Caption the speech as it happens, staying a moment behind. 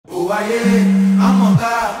I'm a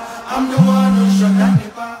guy. I'm the one who shot down the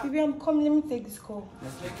bar. Baby, I'm coming. Let me take this call.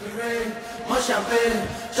 Let's make it rain. More champagne.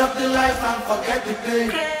 Chop the life and forget the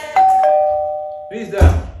pain. Who is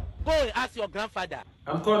that? Go and ask your grandfather.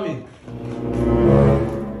 I'm coming.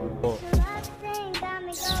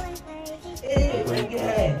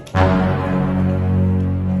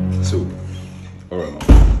 So, alright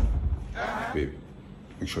now. Babe,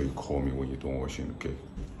 make sure you call me when you're done washing, okay?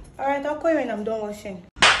 Alright, I'll call you when I'm done washing.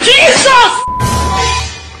 Jesus!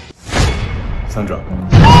 Sandra.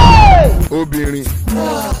 Oh, Beanie.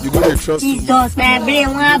 You gotta trust me. Jesus, my brain,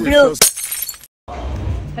 one bro.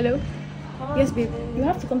 Hello? Yes, babe. You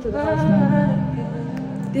have to come to the house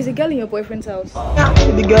now. There's a girl in your boyfriend's house.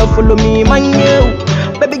 Baby girl, follow me, man,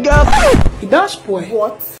 you. Baby girl. That's boy.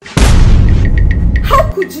 What?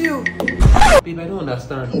 How could you? Babe, I don't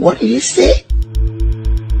understand. What did you say?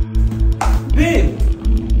 Babe!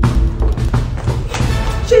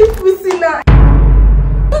 Change pussy now.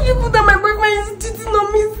 Don't you put that my boyfriend is cheating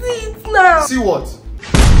on me? See it now. See what?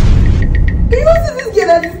 Do you not see this girl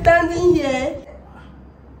that is standing here?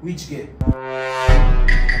 Which girl?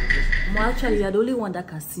 Well, actually, you're the only one that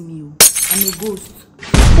can see me. I'm a ghost.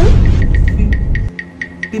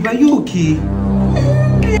 Babe, are you okay?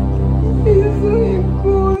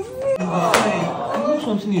 I know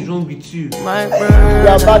something is wrong with you. My friend.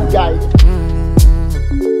 You're a bad guy.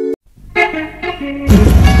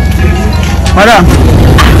 Madam.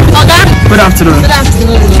 Oga. Good afternoon. Good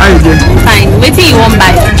afternoon. How you doing? Fine. Wait till you won't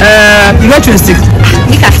buy. You got your stick.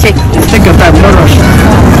 Make a check. Take your time, no rush.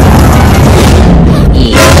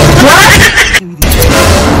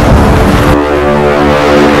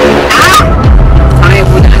 I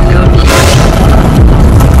would have known it.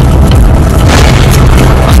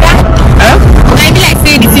 I be like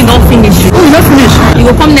say the thing don't finish. Oh, you not finished? You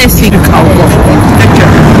go come next week. I'll go. Take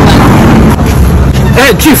care.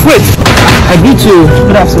 Hey, Chief, wait. I beat you.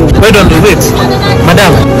 Good afternoon. Wait on me, wait.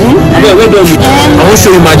 Madam, wait on me. I won't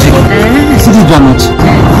show you magic. See this donut.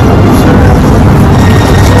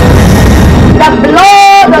 The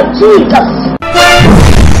blood of Jesus.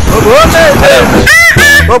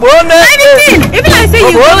 Anything. Even I say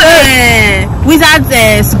you go wizard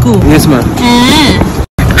school. Yes, ma'am.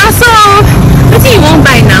 And so, what do you won't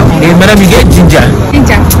buy now? Hey, madam, you get ginger.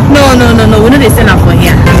 Ginger? No. We know they sell them for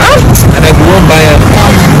here. And I won't buy it.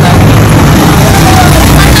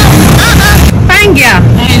 Fine girl.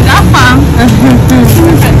 That farm.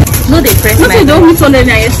 No, they press my. Okay, don't meet on there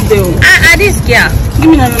yesterday. This girl. Give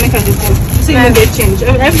me that make a difference. So you don't get change.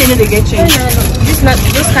 Every day they get change. No.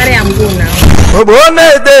 Just carry and go now.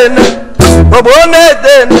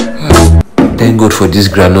 Thank God for this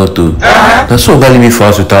granola too. That's so gonna leave me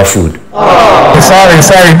fast without food. Sorry.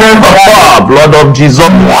 Blood of Jesus.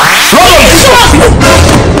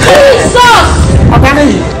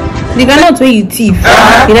 The granite where you thief.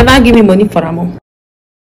 You never give me money for them.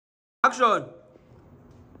 Action!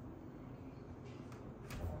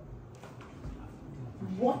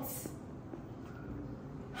 What?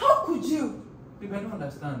 How could you? Babe, I don't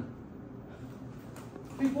understand.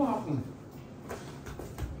 Babe, what happened?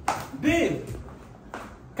 Babe!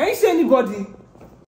 Can you see anybody?